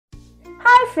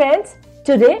friends,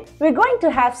 today we're going to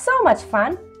have so much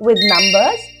fun with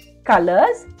numbers,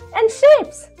 colors and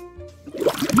shapes.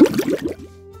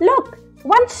 Look,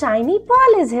 one shiny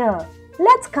pearl is here.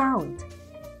 Let's count.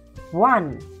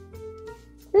 1.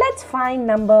 Let's find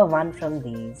number 1 from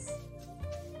these.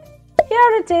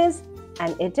 Here it is,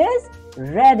 and it is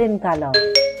red in color.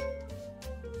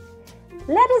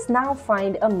 Let us now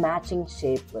find a matching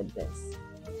shape with this.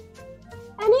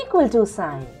 An equal to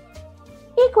sign.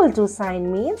 Equal to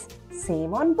sign means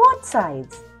same on both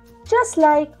sides, just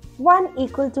like 1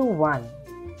 equal to 1.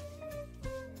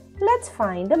 Let's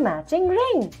find a matching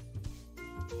ring.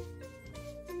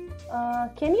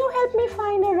 Can you help me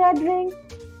find a red ring?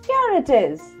 Here it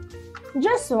is.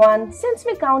 Just one, since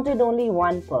we counted only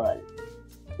one pearl.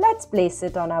 Let's place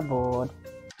it on our board.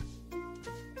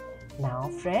 Now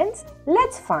friends,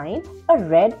 let's find a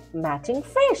red matching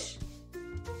fish.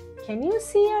 Can you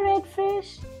see a red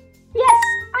fish? Yes,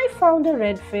 I found a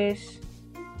red fish.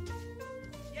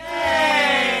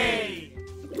 Yay!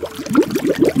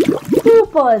 2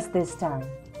 pearls this time.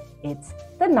 It's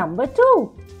the number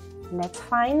 2. Let's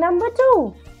find number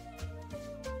 2.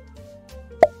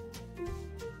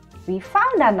 We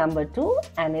found our number 2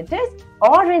 and it is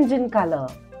orange in color.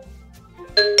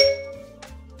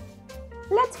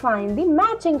 Let's find the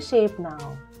matching shape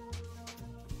now.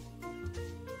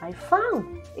 I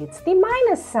found it's the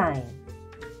minus sign.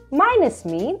 Minus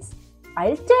means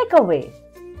I'll take away.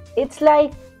 It's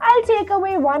like I'll take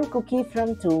away 1 cookie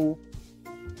from 2.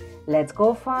 Let's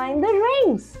go find the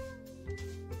rings.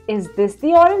 Is this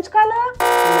the orange color?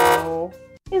 No.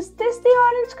 Is this the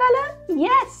orange color?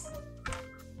 Yes.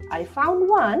 I found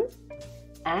 1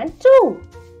 and 2.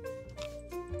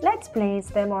 Let's place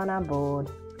them on our board.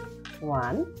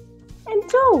 1 and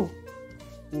 2.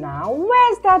 Now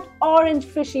where's that orange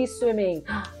fishy swimming?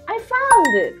 I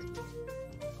found it.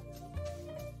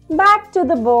 Back to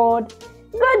the board.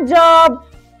 Good job.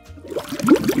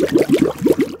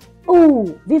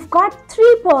 Ooh, we've got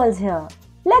 3 pearls here.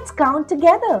 Let's count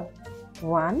together.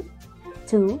 1,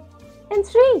 2 and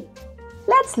 3.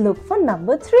 Let's look for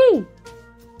number 3.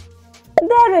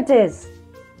 There it is.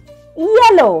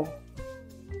 Yellow.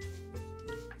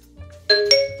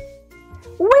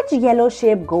 Which yellow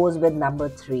shape goes with number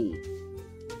 3?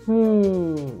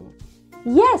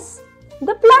 Yes,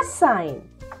 the plus sign.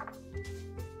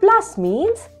 Plus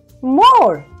means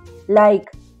more,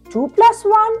 like 2 plus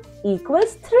 1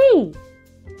 equals 3.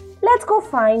 Let's go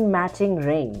find matching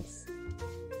rings.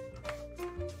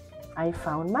 I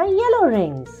found my yellow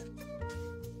rings.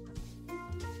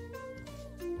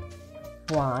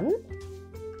 1,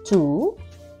 2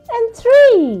 and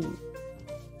 3.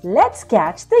 Let's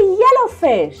catch the yellow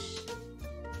fish.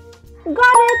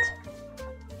 Got it.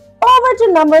 Over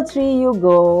to number 3 you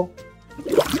go.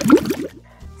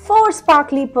 4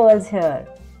 sparkly pearls here.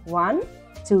 1,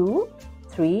 2,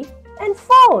 3 and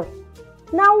 4.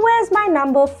 Now where's my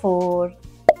number 4?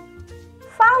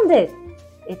 Found it.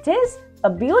 It is a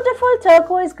beautiful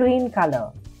turquoise green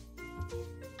color.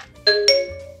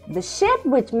 The shape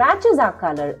which matches our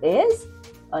color is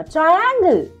a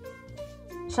triangle.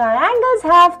 Triangles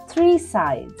have 3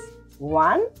 sides.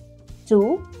 1,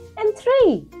 2 and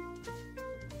 3.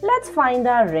 Let's find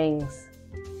our rings.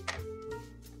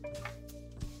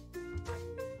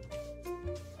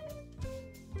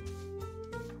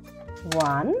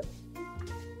 One,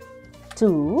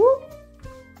 2,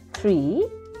 3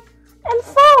 and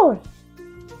 4.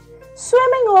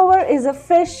 Swimming over is a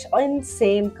fish in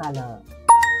same color.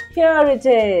 Here it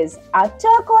is, a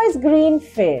turquoise green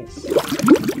fish.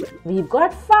 We've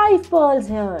got 5 pearls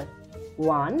here.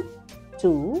 1,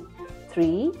 2,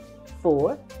 3,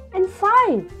 4 and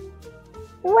 5.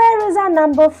 Where is our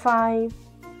number 5?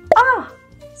 Ah,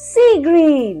 sea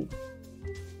green.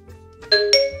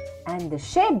 And the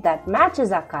shape that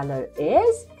matches our color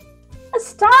is a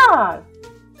star.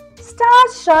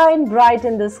 Stars shine bright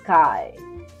in the sky.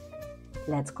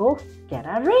 Let's go get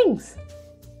our rings.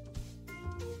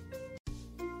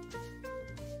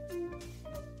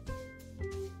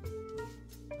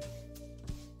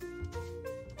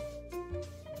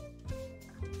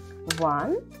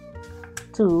 One,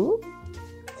 2,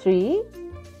 3,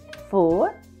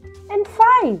 4 and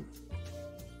 5.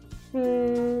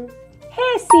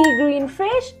 Hey sea green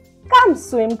fish, come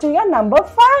swim to your number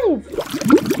 5.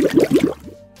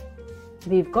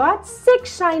 We've got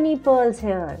 6 shiny pearls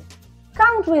here.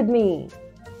 Count with me.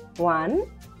 1,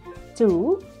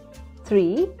 2,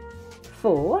 3,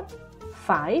 4,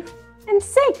 5 and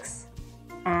 6.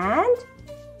 And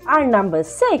our number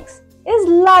 6 is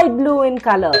light blue in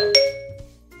color.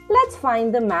 Let's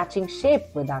find the matching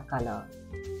shape with our color.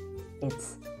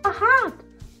 It's a heart.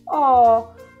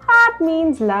 Oh, Heart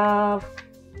means love.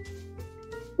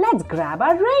 Let's grab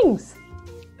our rings.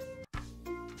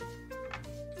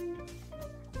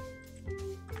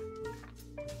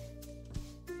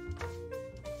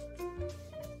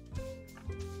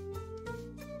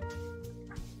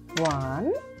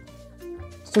 One,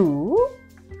 two,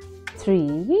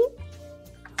 three,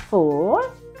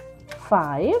 4,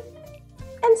 5,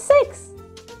 and 6.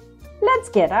 Let's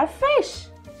get our fish.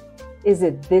 Is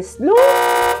it this blue?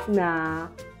 Nah.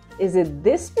 Is it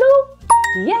this blue?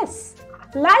 Yes,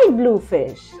 light blue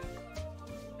fish.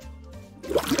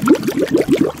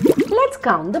 Let's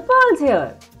count the pearls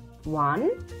here.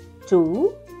 1,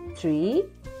 2, 3,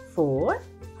 4,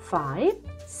 5,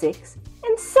 6,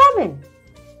 and 7.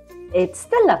 It's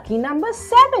the lucky number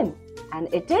 7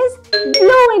 and it is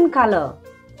blue in color.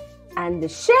 And the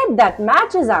shape that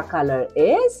matches our color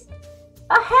is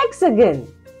a hexagon.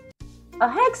 A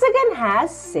hexagon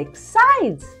has 6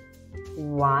 sides.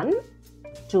 1,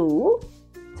 2,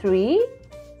 3,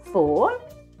 4,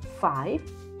 5,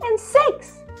 and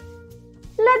 6.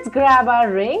 Let's grab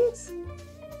our rings.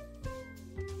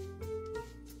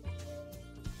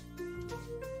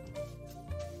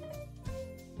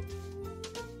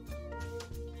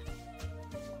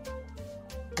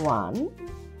 One,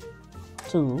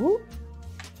 2,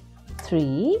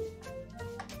 3,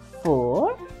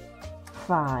 4,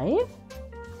 5,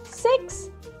 6,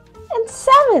 and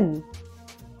 7.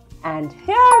 And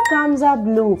here comes our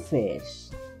blue fish.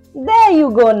 There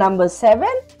you go, number 7.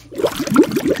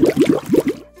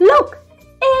 Look,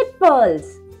 8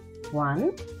 pearls.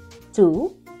 1,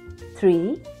 2,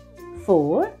 3,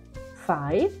 4,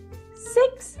 5,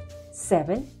 6,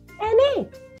 7, and 8.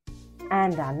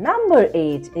 And our number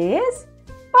 8 is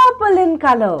purple in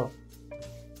color.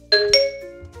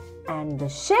 And the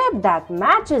shape that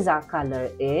matches our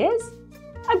color is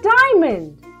a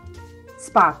diamond,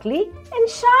 sparkly and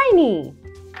shiny.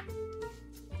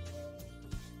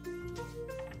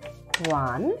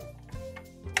 1,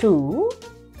 2,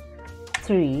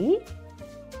 3,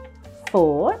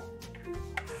 4,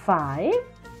 5,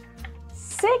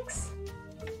 6,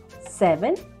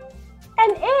 7,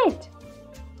 and 8.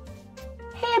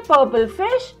 Hey purple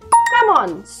fish, come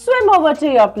on, swim over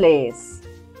to your place.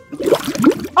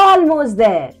 Almost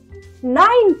there.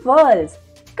 9 pearls.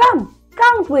 Come,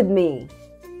 count with me.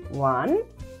 1,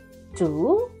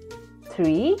 2,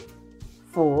 3,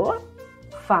 4,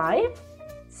 5,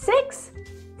 6,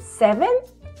 7,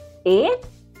 8,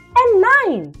 and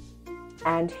 9.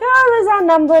 And here is our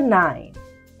number 9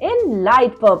 in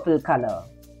light purple color.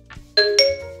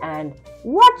 And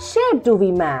what shape do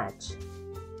we match?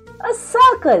 A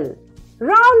circle.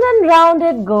 Round and round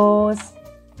it goes.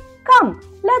 Come,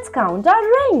 let's count our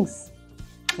rings.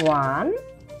 1,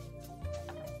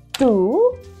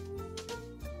 2,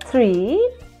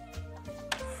 3,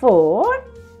 4,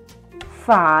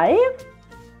 5,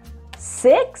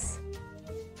 6,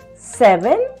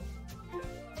 7,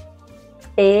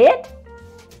 8,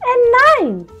 and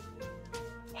 9.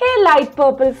 Hey light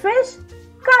purple fish,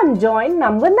 come join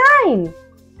number 9.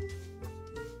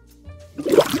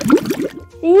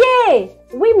 Yay!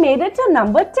 We made it to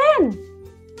number 10.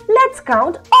 Let's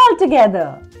count all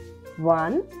together.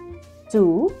 1,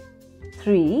 2,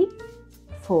 3,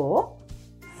 4,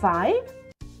 5,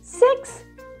 6,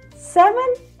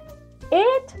 7, 8,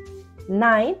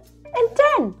 9, and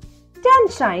 10. 10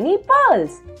 shiny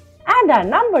pearls. And our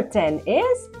number 10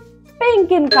 is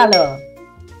pink in color.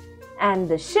 And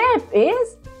the shape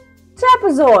is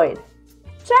trapezoid.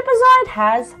 Trapezoid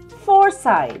has 4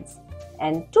 sides.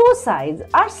 And 2 sides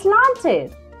are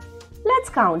slanted. Let's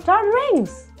count our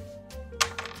rings.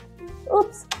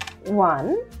 Oops.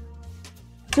 1,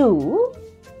 2,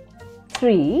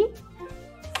 3,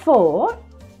 4,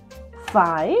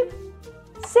 5,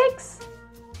 6,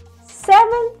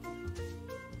 7,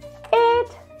 8,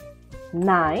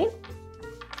 9,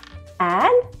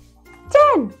 and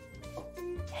 10.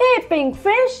 Hey pink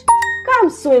fish, come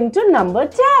swim to number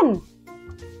 10.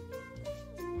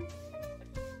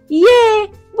 Yay!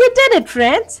 We did it,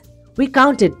 friends! We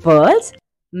counted pearls,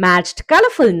 matched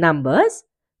colorful numbers,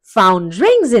 found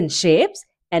rings and shapes,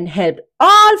 and helped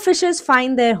all fishes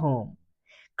find their home.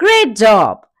 Great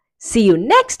job! See you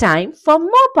next time for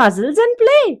more puzzles and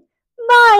play. Bye!